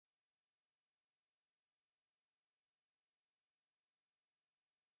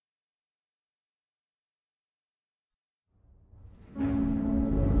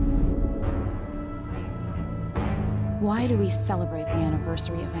Why do we celebrate the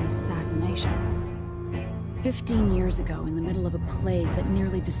anniversary of an assassination? 15 years ago, in the middle of a plague that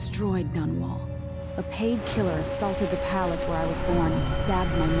nearly destroyed Dunwall, a paid killer assaulted the palace where I was born and stabbed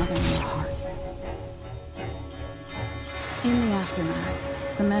my mother in the heart. In the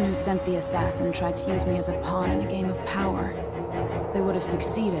aftermath, the men who sent the assassin tried to use me as a pawn in a game of power. They would have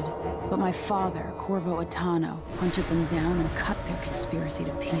succeeded, but my father, Corvo Attano, hunted them down and cut their conspiracy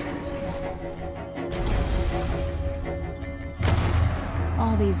to pieces.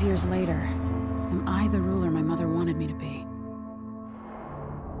 All these years later, am I the ruler my mother wanted me to be?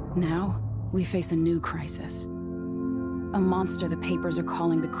 Now, we face a new crisis. A monster the papers are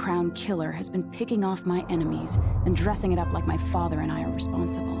calling the Crown Killer has been picking off my enemies and dressing it up like my father and I are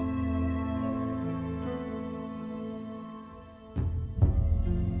responsible.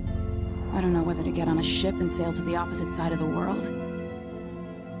 I don't know whether to get on a ship and sail to the opposite side of the world,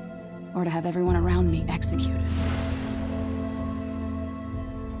 or to have everyone around me executed.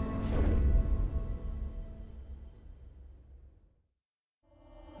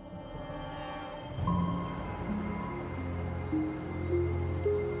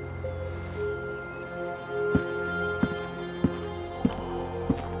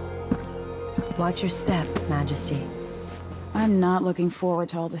 Watch your step, Majesty. I'm not looking forward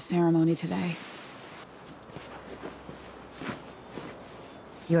to all the ceremony today.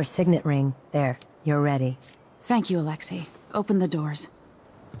 Your signet ring. There, you're ready. Thank you, Alexei. Open the doors.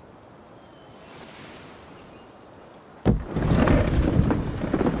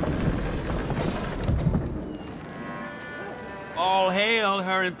 All hail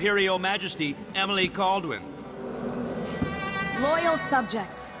Her Imperial Majesty, Emily Kaldwin. Loyal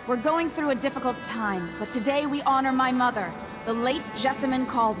subjects, we're going through a difficult time, but today we honor my mother, the late Jessamine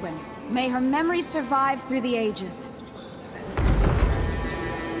Kaldwin. May her memory survive through the ages.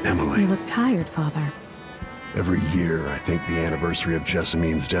 Emily. You look tired, Father. Every year, I think the anniversary of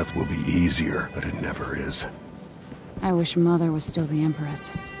Jessamine's death will be easier, but it never is. I wish Mother was still the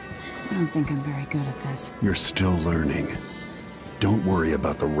Empress. I don't think I'm very good at this. You're still learning. Don't worry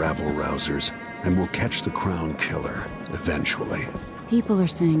about the rabble-rousers, and we'll catch the Crown Killer, eventually. People are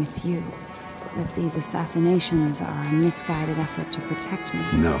saying it's you. That these assassinations are a misguided effort to protect me.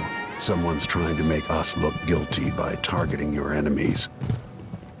 No. Someone's trying to make us look guilty by targeting your enemies.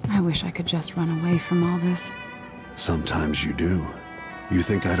 I wish I could just run away from all this. Sometimes you do. You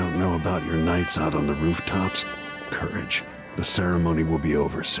think I don't know about your nights out on the rooftops? Courage. The ceremony will be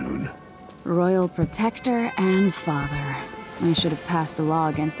over soon. Royal Protector and Father. I should have passed a law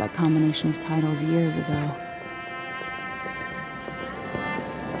against that combination of titles years ago.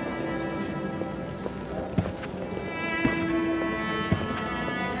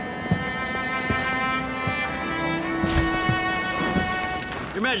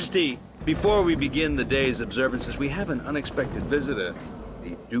 Your Majesty, before we begin the day's observances, we have an unexpected visitor,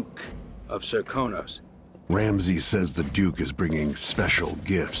 the Duke of Serkonos. Ramsay says the Duke is bringing special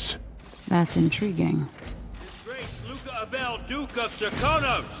gifts. That's intriguing. His Grace Luca Abel, Duke of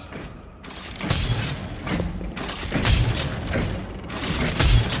Serkonos!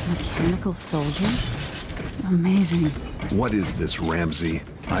 Mechanical soldiers? Amazing. What is this, Ramsay?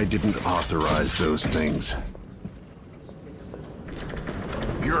 I didn't authorize those things.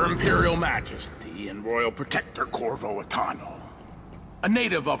 Your Imperial Majesty and Royal Protector Corvo Attano, a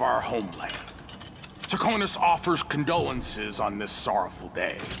native of our homeland. Serkonos offers condolences on this sorrowful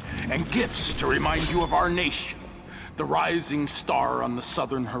day, and gifts to remind you of our nation, the rising star on the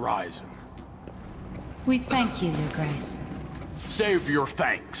southern horizon. We thank you, Your Grace. Save your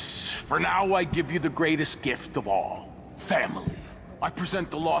thanks. For now, I give you the greatest gift of all, family. I present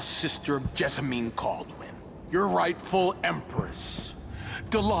the lost sister of Jessamine Kaldwin, your rightful Empress,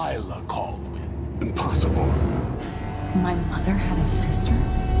 Delilah Kaldwin. Impossible. My mother had a sister?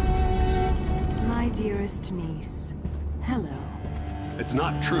 My dearest niece, hello. It's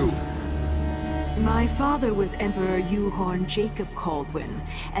not true. My father was Emperor Yuhorn Jacob Kaldwin,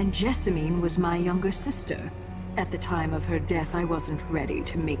 and Jessamine was my younger sister. At the time of her death, I wasn't ready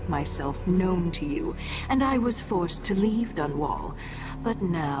to make myself known to you, and I was forced to leave Dunwall. But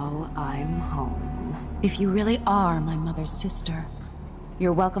now I'm home. If you really are my mother's sister,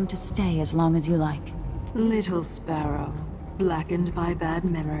 you're welcome to stay as long as you like. Little sparrow, blackened by bad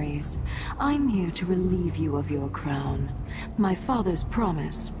memories, I'm here to relieve you of your crown. My father's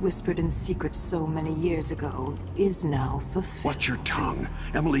promise, whispered in secret so many years ago, is now fulfilled. Watch your tongue.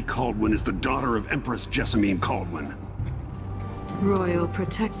 Emily Kaldwin is the daughter of Empress Jessamine Kaldwin. Royal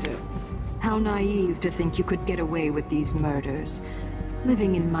Protector, how naive to think you could get away with these murders.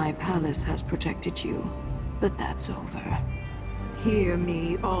 Living in my palace has protected you, but that's over. Hear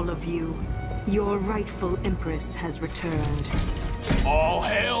me, all of you. Your rightful Empress has returned. All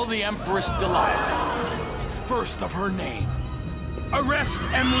hail the Empress Delilah, first of her name. Arrest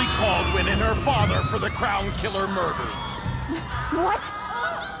Emily Caldwin and her father for the Crown Killer murder. What?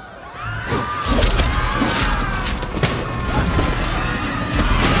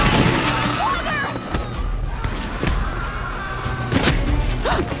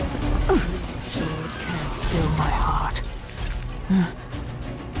 Sword can't still my heart.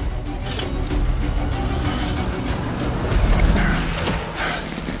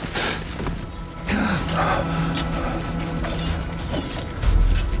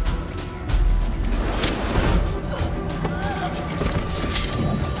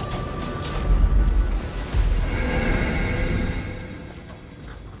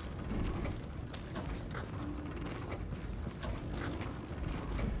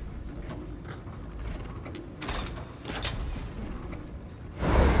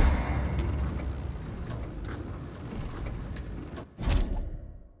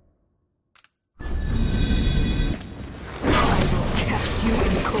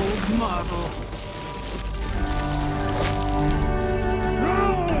 Marvel.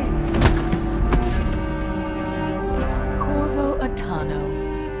 Corvo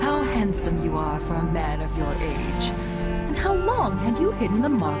Atano, how handsome you are for a man of your age. And how long had you hidden the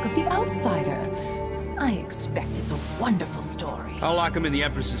mark of the outsider? I expect it's a wonderful story. I'll lock him in the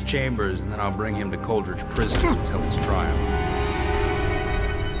Empress's chambers, and then I'll bring him to Coldridge Prison until his trial.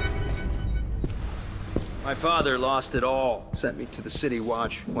 My father lost it all. Sent me to the City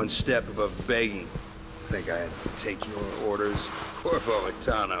Watch, one step above begging. Think I had to take your orders? Corvo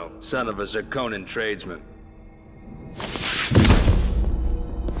Atano, son of a Zirconan tradesman.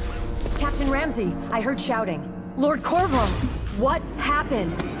 Captain Ramsey, I heard shouting. Lord Corvo, what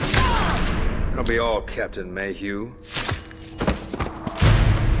happened? It'll be all Captain Mayhew.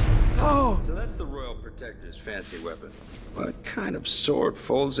 Oh! So that's the Royal Protector's fancy weapon. What kind of sword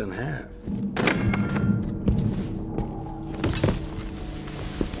folds in half?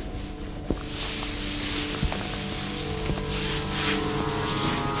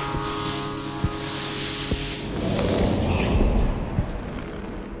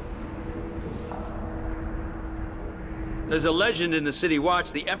 There's a legend in the City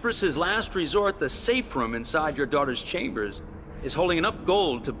Watch. The Empress's last resort, the safe room inside your daughter's chambers, is holding enough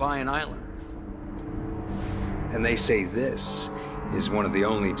gold to buy an island. And they say this is one of the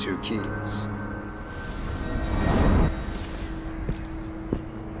only two keys.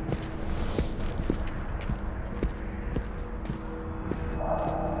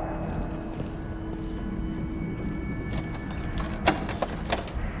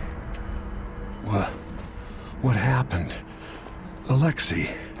 What happened?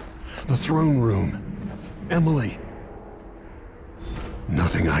 Alexei, the throne room, Emily.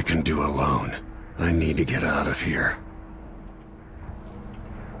 Nothing I can do alone. I need to get out of here.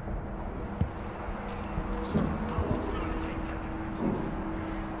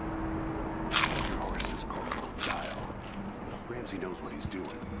 Ramsey knows what he's doing.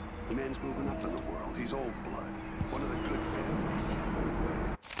 The man's moving up in the world. He's old blood. One of the good families.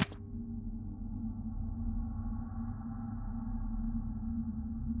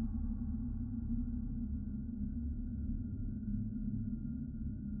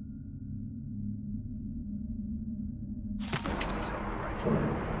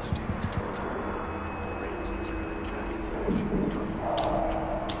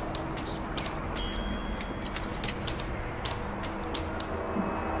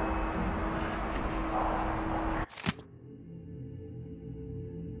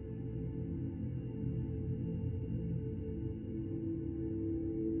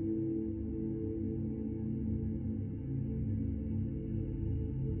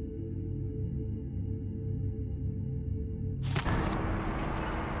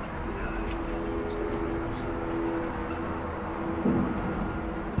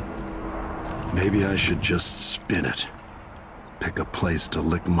 Maybe I should just spin it. Pick a place to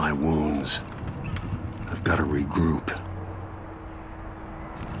lick my wounds. I've got to regroup.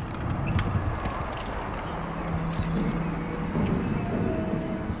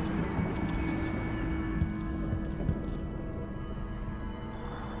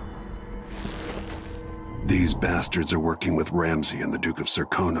 These bastards are working with Ramsey and the Duke of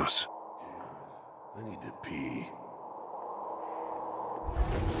Zirconos. I need to pee.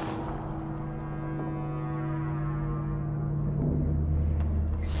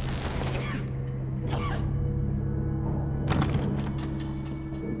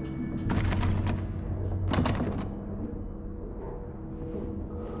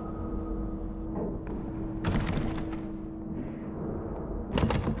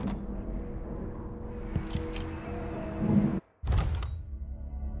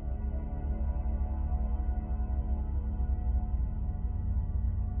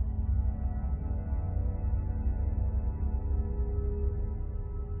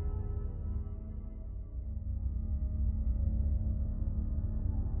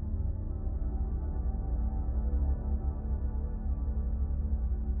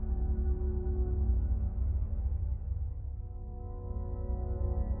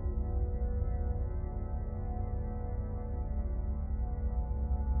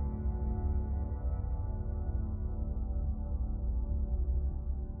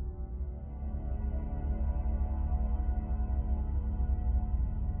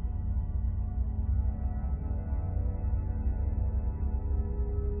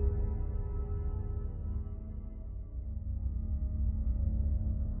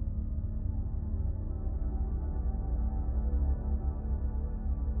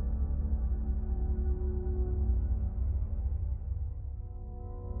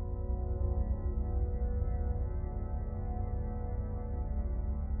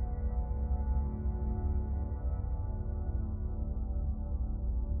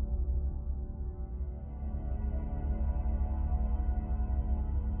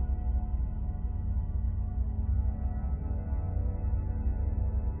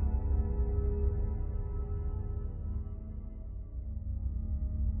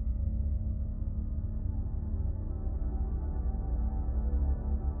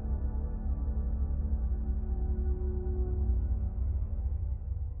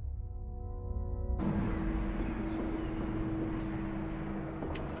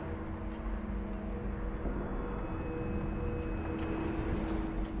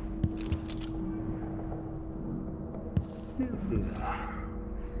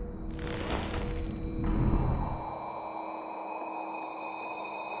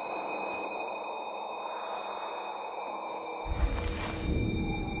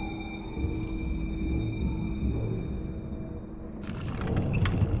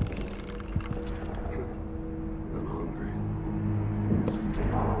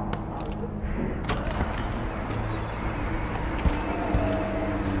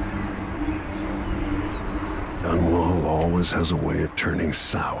 Dunwall always has a way of turning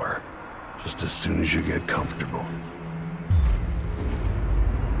sour, just as soon as you get comfortable.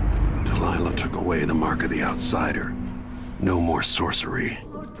 Delilah took away the mark of the outsider. No more sorcery.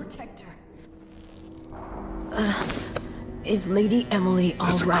 Lord Protector. Is Lady Emily all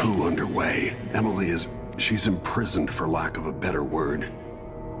There's a right? coup underway. She's imprisoned for lack of a better word.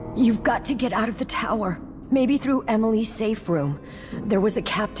 You've got to get out of the tower. Maybe through Emily's safe room. There was a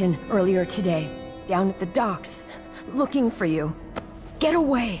captain earlier today, down at the docks, looking for you. Get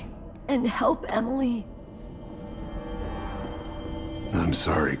away and help Emily. I'm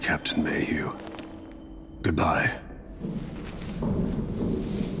sorry, Captain Mayhew. Goodbye.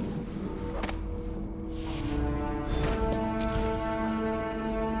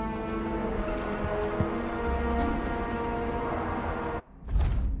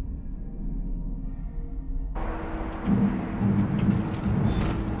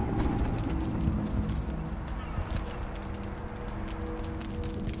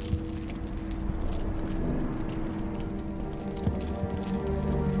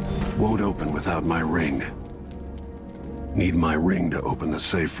 Won't open without my ring. Need my ring to open the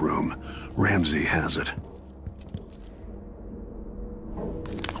safe room. Ramsey has it.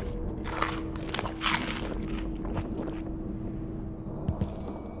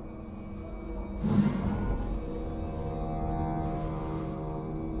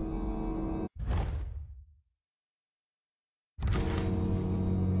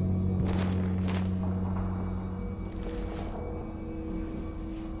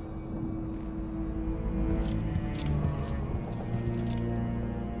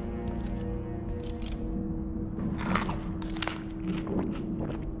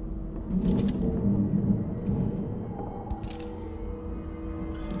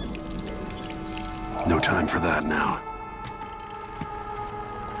 No time for that now.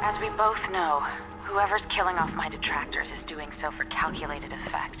 As we both know, whoever's killing off my detractors is doing so for calculated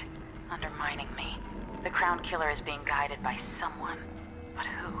effect, undermining me. The Crown Killer is being guided by someone. But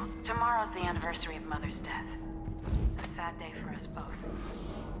who? Tomorrow's the anniversary of Mother's death. A sad day for us both.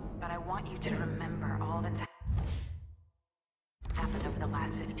 But I want you to remember all that's happened over the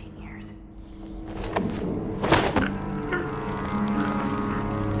last 15 years.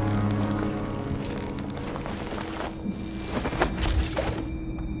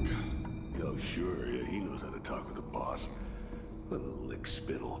 Oh, sure, yeah, he knows how to talk with the boss. What a lick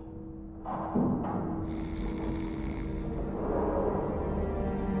spittle.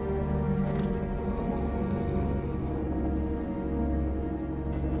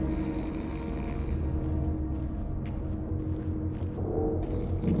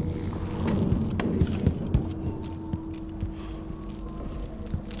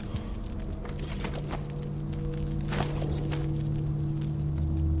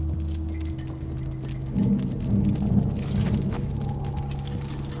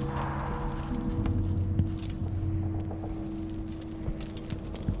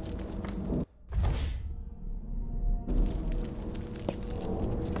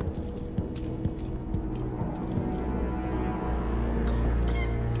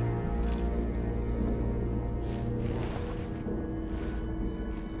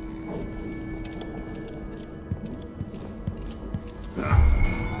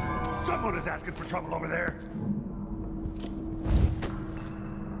 Someone is asking for trouble over there.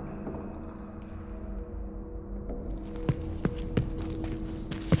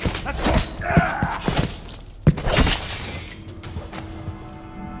 Let's go.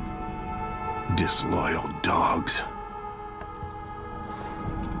 Disloyal dogs.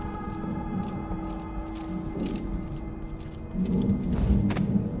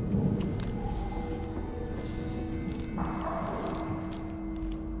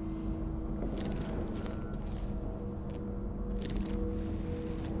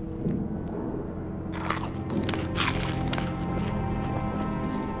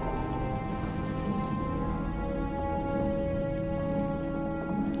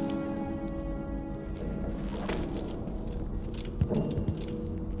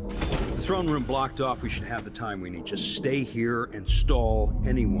 Throne room blocked off, we should have the time we need. Just stay here and stall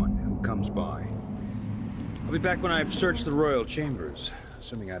anyone who comes by. I'll be back when I've searched the royal chambers.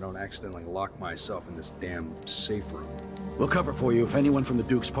 assuming I don't accidentally lock myself in this damn safe room. We'll cover for you if anyone from the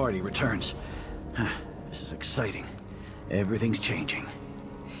Duke's party returns. This is exciting. Everything's changing.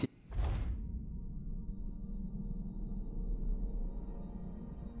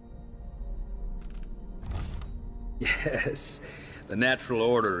 Yes, the natural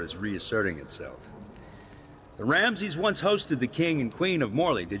order is reasserting itself. The Ramseys once hosted the King and Queen of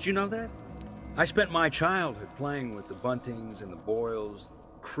Morley, did you know that? I spent my childhood playing with the Buntings and the Boyles,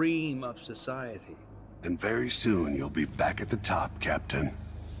 cream of society. And very soon you'll be back at the top, Captain.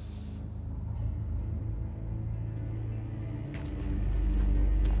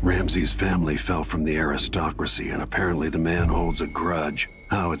 Ramsey's family fell from the aristocracy, and apparently the man holds a grudge.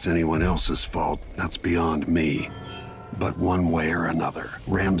 How it's anyone else's fault, that's beyond me. But one way or another,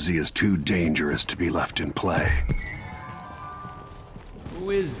 Ramsey is too dangerous to be left in play.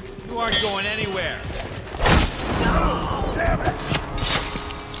 Who is? You aren't going anywhere! No! Damn it!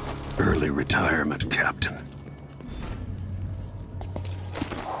 Early retirement, Captain.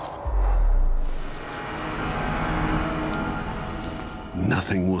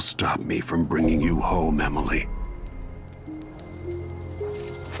 Nothing will stop me from bringing you home, Emily.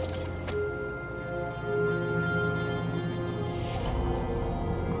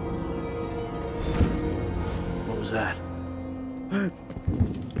 What was that?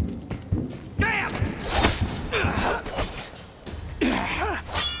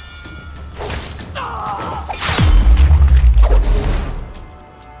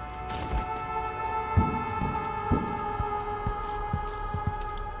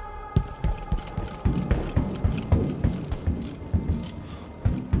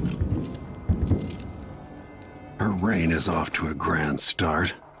 Her reign is off to a grand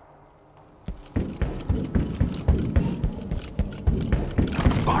start.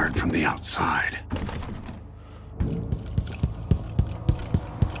 Barred from the outside.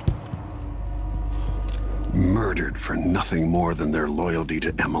 Murdered for nothing more than their loyalty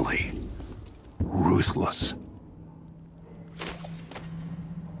to Emily. Ruthless.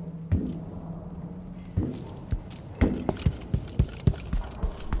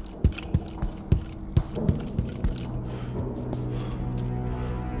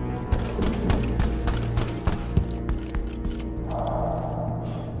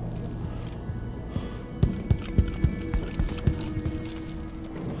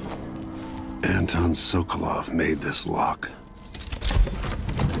 Anton Sokolov made this lock.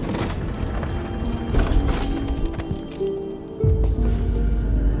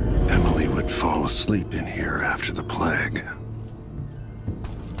 Emily would fall asleep in here after the plague.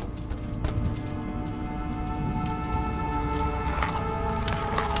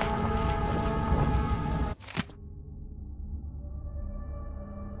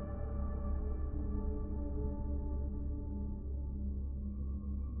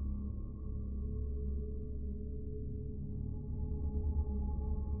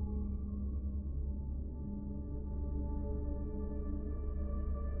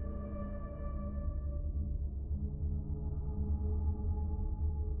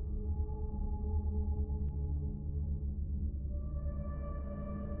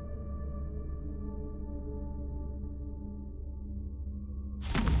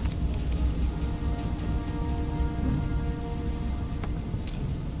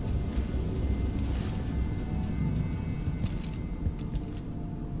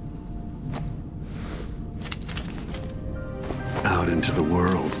 Out into the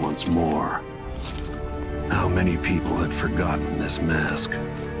world once more. How many people had forgotten this mask?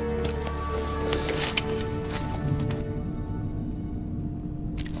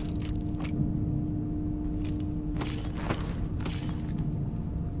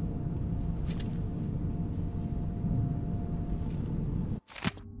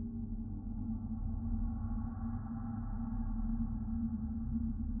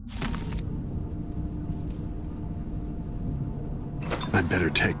 I'd better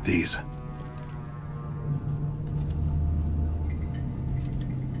take these.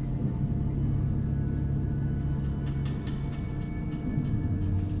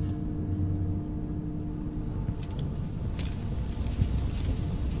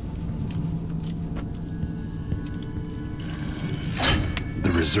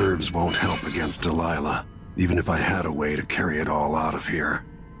 The reserves won't help against Delilah, even if I had a way to carry it all out of here.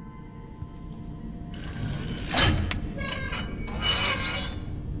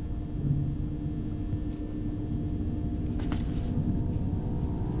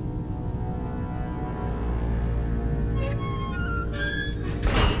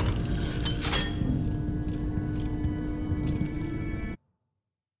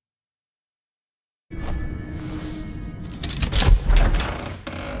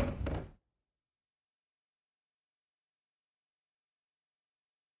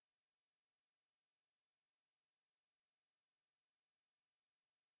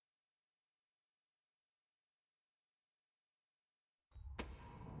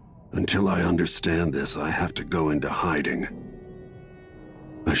 Until I understand this, I have to go into hiding.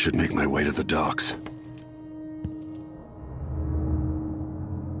 I should make my way to the docks.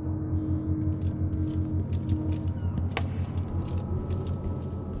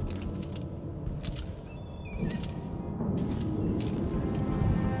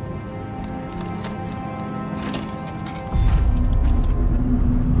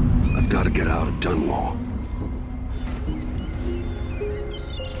 I've got to get out of Dunwall.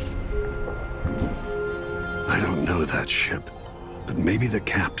 I don't know that ship, but maybe the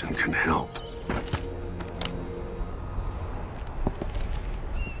captain can help.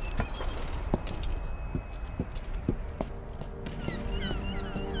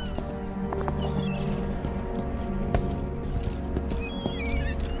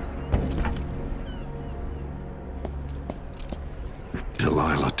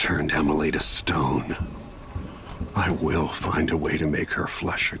 Delilah turned Emily to stone. I will find a way to make her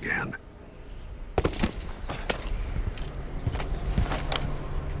flesh again.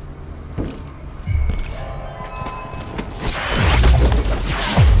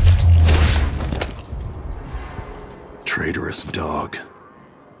 Traitorous dog.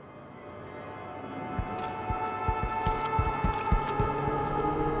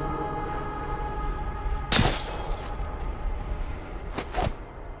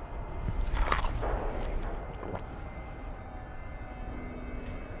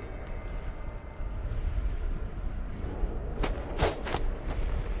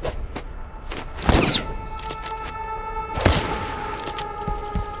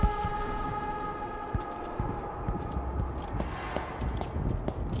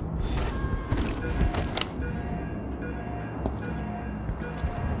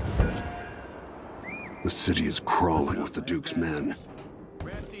 The city is crawling with the Duke's men.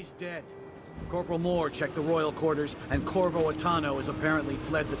 Ramsey's dead. Corporal Moore checked the royal quarters, and Corvo Attano has apparently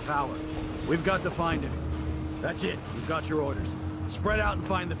fled the tower. We've got to find him. That's it. You've got your orders. Spread out and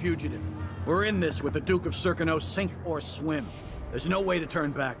find the fugitive. We're in this with the Duke of Serkino, sink or swim. There's no way to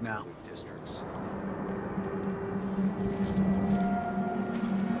turn back now. Districts.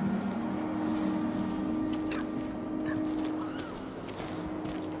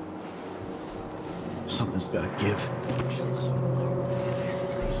 Something's gotta give.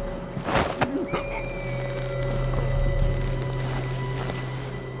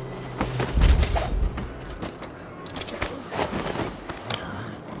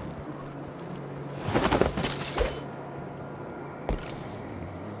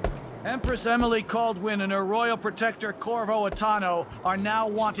 Empress Emily Caldwin and her royal protector Corvo Attano are now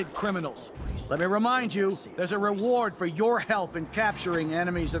wanted criminals. Let me remind you, there's a reward for your help in capturing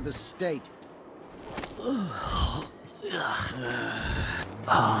enemies of the state. Oh,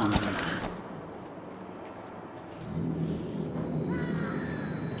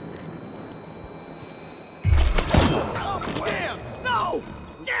 damn! No!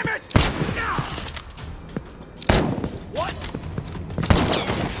 Damn it! What?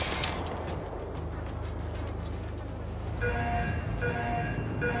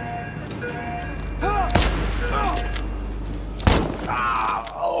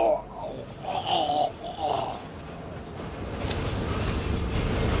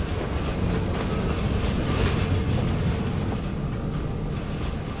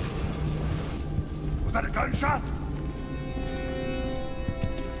 Was that a gunshot?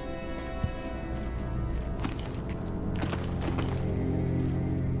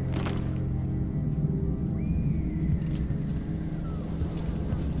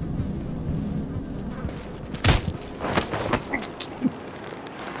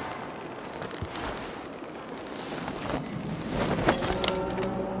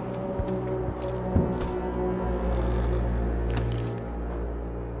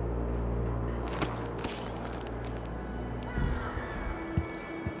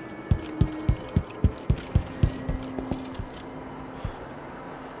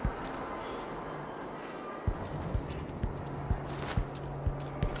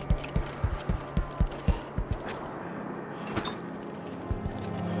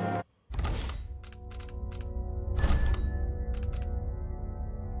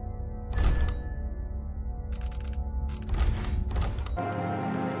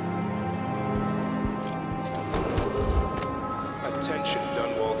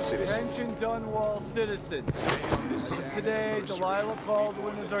 Attention Dunwall citizens. As of today, Delilah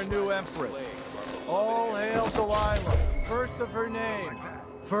Caldwin is our new empress. All hail Delilah, first of her name.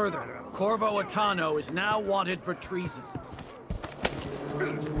 Further, Corvo Attano is now wanted for treason.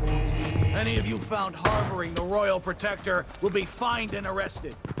 Any of you found harboring the royal protector will be fined and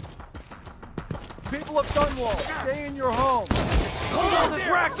arrested. People of Dunwall, stay in your homes. Hold on,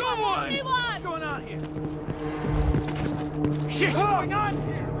 Crack! Someone! What's going on here? Shit! What's going on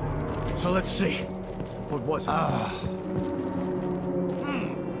here? So let's see. What was it?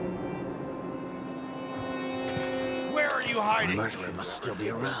 Where are you hiding? Murderer must still be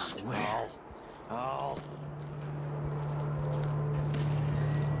around. Where? Oh.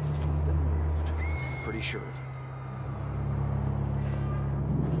 Pretty sure of it.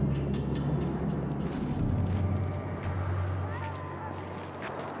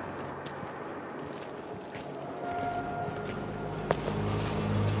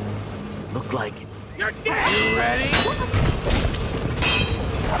 Look like it. You're dead! You ready?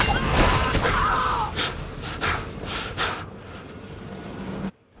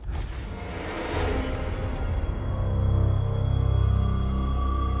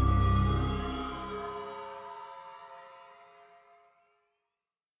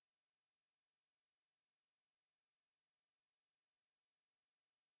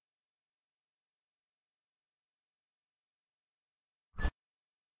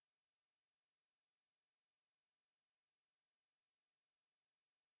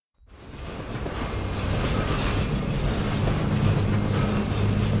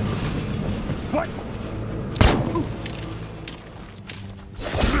 What?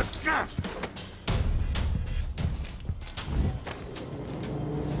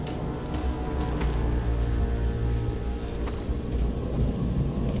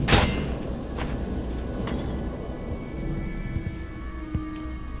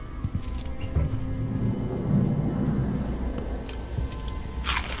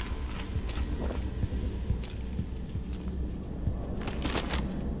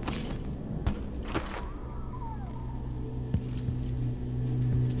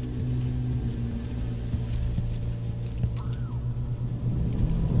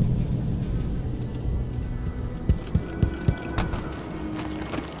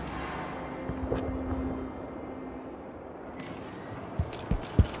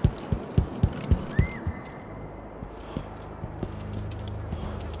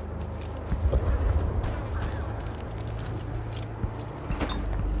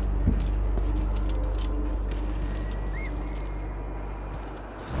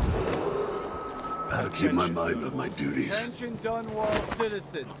 How to keep my mind on my duties. Attention Dunwall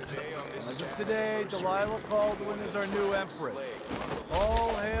citizens. As of today, Delilah Caldwin is our new empress.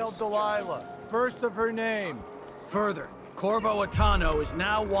 All hail Delilah, first of her name. Further, Corvo Attano is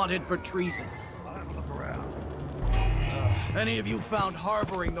now wanted for treason. I'll have a look around. Any of you found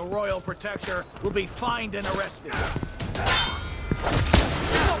harboring the Royal Protector will be fined and arrested.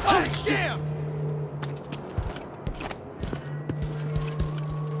 Oh, damn!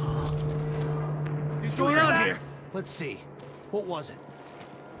 What's going on here? Let's see. What was it?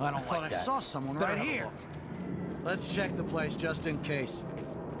 I don't thought like I that. saw someone Better right have a here. look. Let's check the place just in case.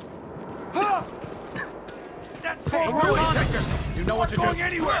 That's Hey, Corvo Royal Attano. Protector! You know what to do. Going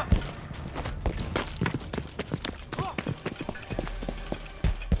anywhere.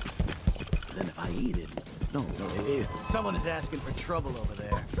 Then if I eat it, no. Someone is asking for trouble over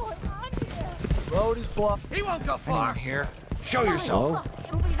there. Road is blocked. He won't go far. Here, show yourself.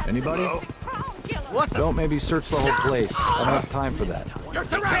 Anybody? What the? Don't maybe search the whole place. I don't have time for that. You're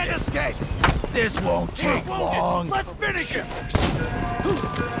surrounded. You can't escape. This won't take long. Let's finish him.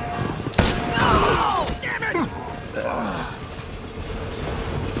 No! Damn it!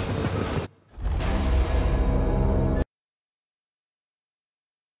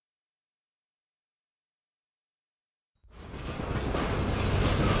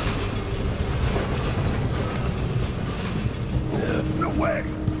 No way.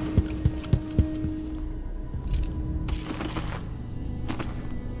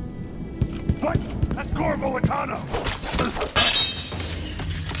 What? That's Corvo Attano.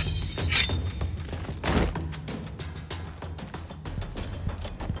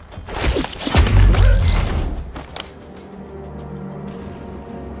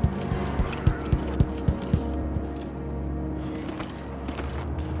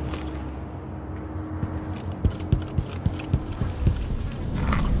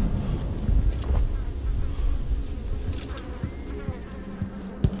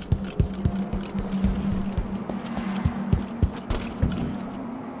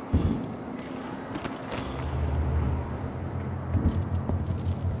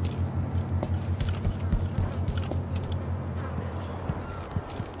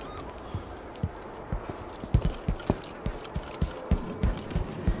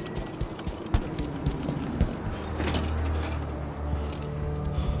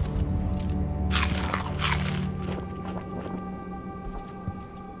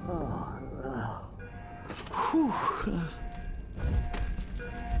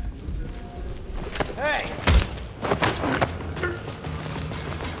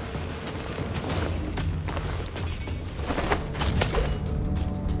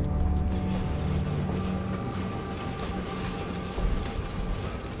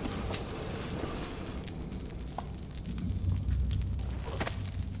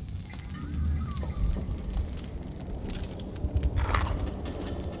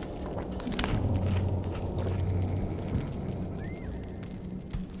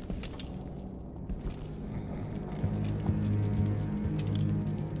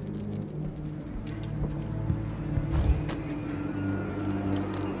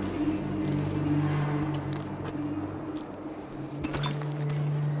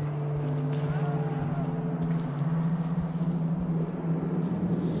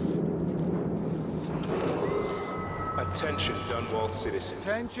 Attention, Dunwall citizens.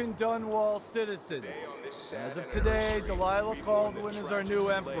 Attention, Dunwall citizens. As of today, Delilah Caldwin is our new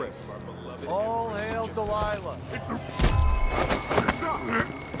Empress. All hail Delilah.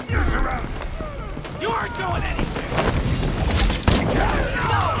 You're surrounded. You aren't doing anything.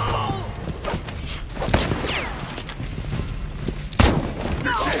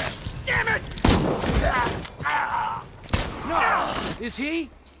 No! Damn it! No! Is he?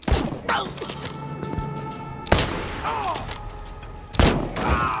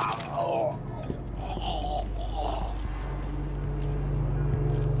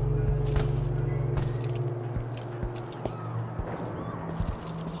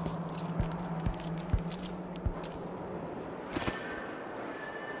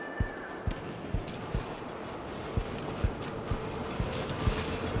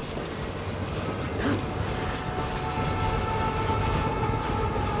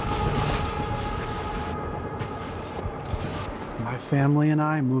 My family and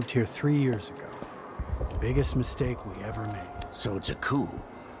I moved here 3 years ago. Biggest mistake we ever made. So it's a coup.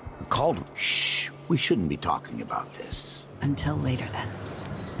 Called. Shh. We shouldn't be talking about this. Until later, then.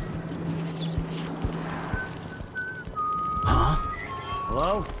 Huh?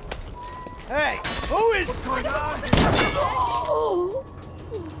 Hello? Hey! Who is... What's going on?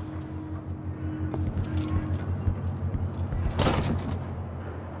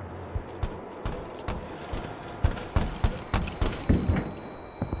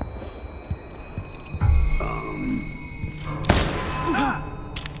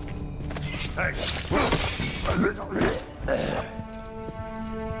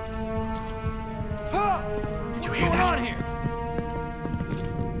 Did you hear that? On here?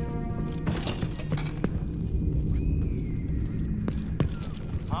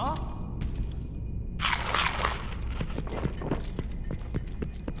 Huh?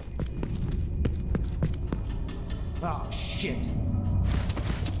 Oh, shit.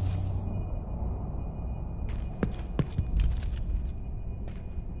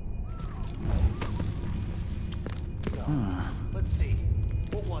 Let's see.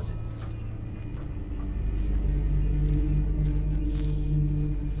 What was it?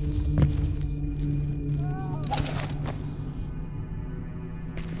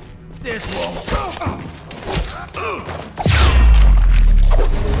 This won't.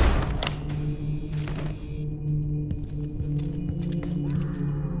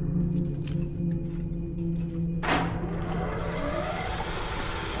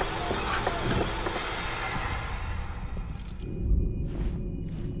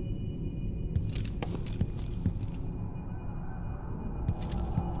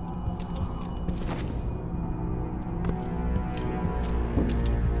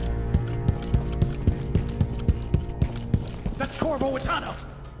 That's Corvo Atano!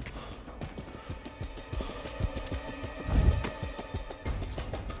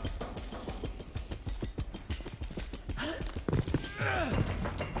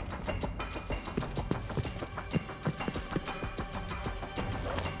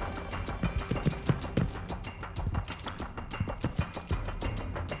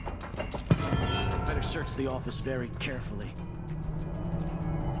 Better search the office very carefully.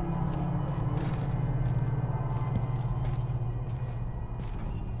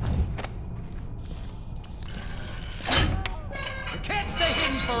 Can't stay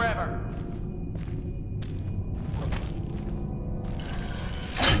hidden forever!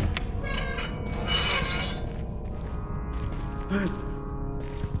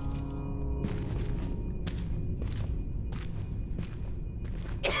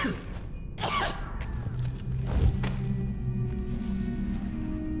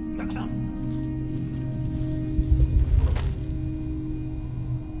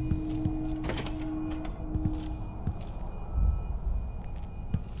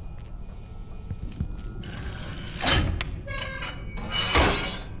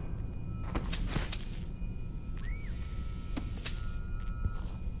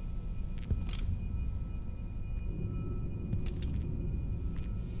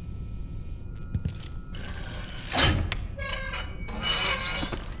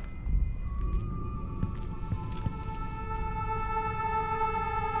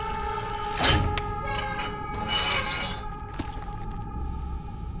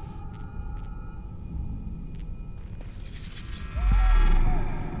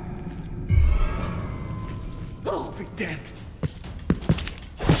 Oh, be damned!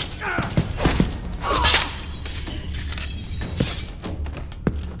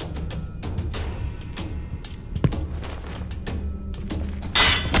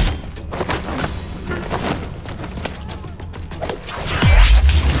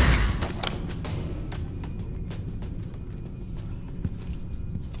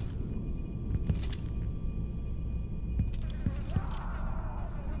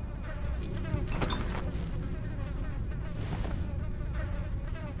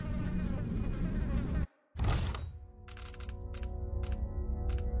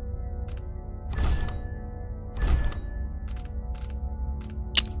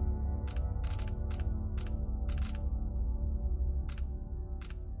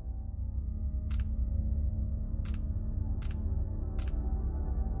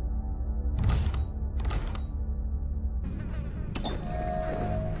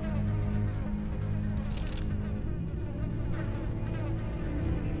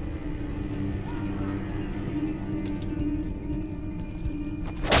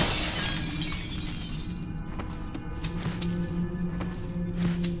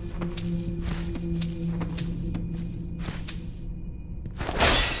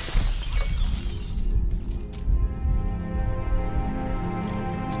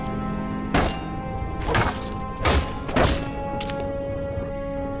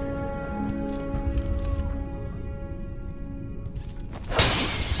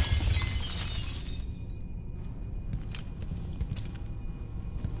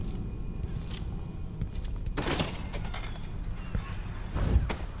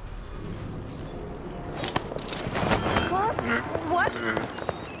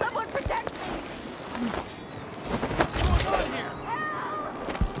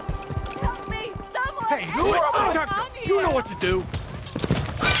 do?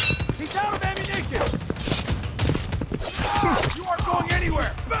 He's out of ammunition! You aren't going anywhere!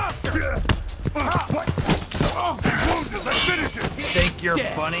 Faster! Oh, he's wounded. Let's finish it. Think you're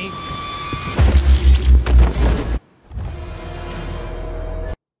funny?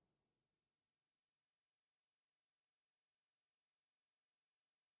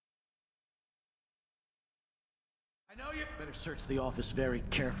 I know you better search the office very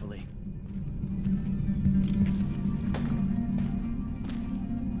carefully.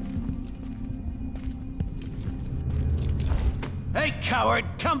 Hey, coward!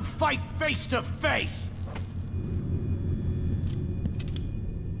 Come fight face to face!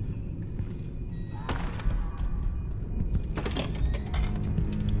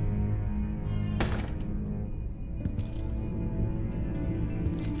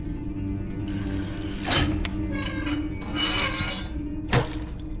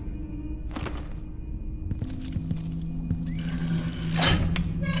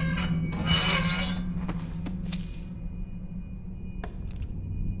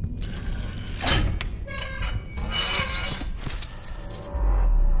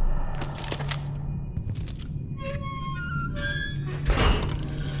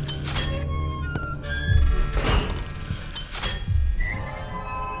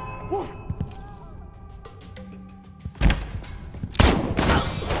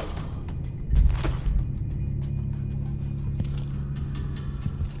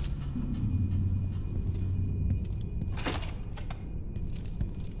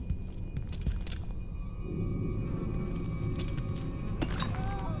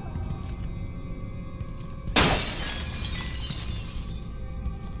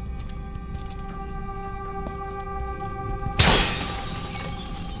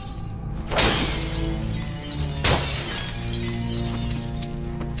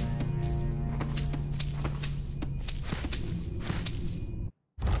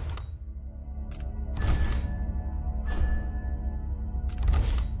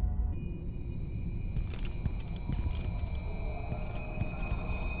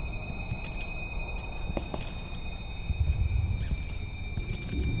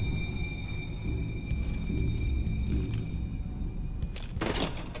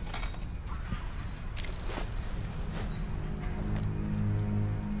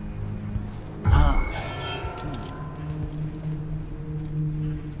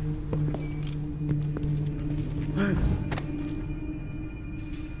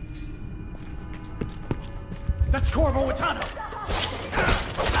 That's Corvo Atano!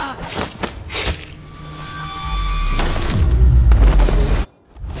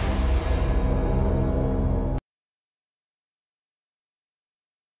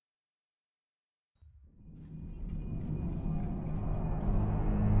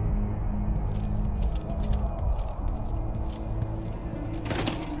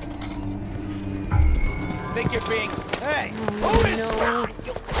 Think you're being... Hey! Who is that?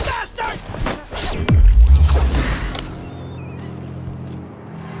 You bastard!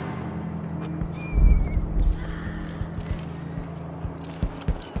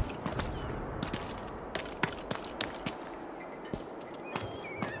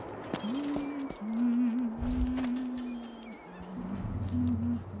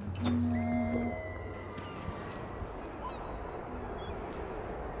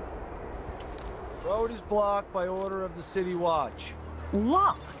 Road is blocked by order of the City Watch.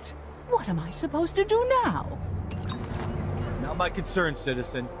 Locked? What am I supposed to do now? Not my concern,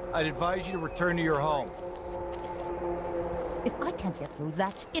 citizen. I'd advise you to return to your home. If I can't get through,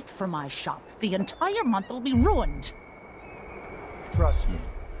 that's it for my shop. The entire month will be ruined. Trust me,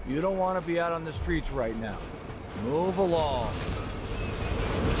 you don't want to be out on the streets right now. Move along.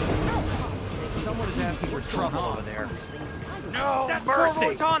 Someone is asking for trouble over there. No That's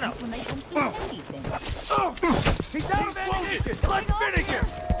mercy! Corvo Atano! He's out of ammunition! Let's finish him!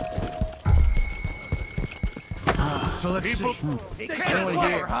 So let's see. They can't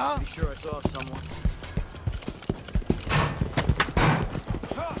fire, huh? Be sure I saw someone.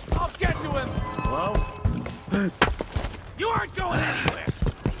 I'll get to him! Hello? You aren't going anywhere!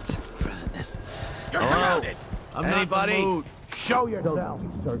 You're surrounded! I'm Anybody? not in the mood. Show yourself!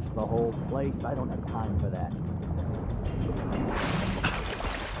 Search the whole place. I don't have time for that.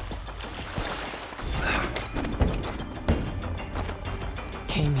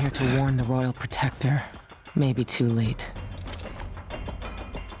 Came here to warn the Royal Protector. Maybe too late.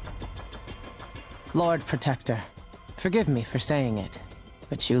 Lord Protector, forgive me for saying it,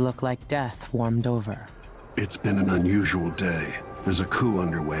 but you look like death warmed over. It's been an unusual day. There's a coup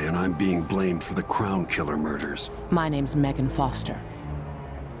underway, and I'm being blamed for the Crown Killer murders. My name's Megan Foster.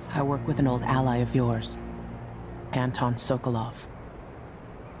 I work with an old ally of yours. Anton Sokolov.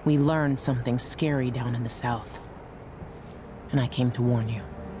 We learned something scary down in the south. And I came to warn you.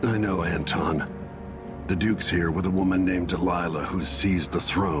 I know, Anton. The Duke's here with a woman named Delilah who's seized the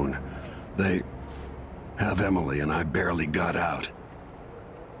throne. They have Emily and I barely got out.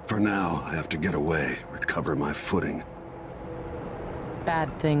 For now, I have to get away, recover my footing.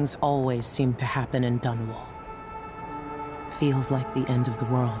 Bad things always seem to happen in Dunwall. Feels like the end of the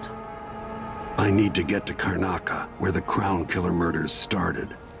world. I need to get to Karnaca, where the Crown Killer murders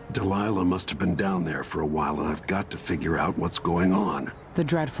started. Delilah must have been down there for a while, and I've got to figure out what's going on. The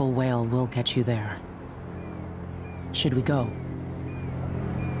dreadful whale will get you there. Should we go?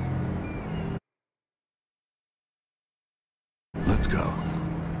 Let's go.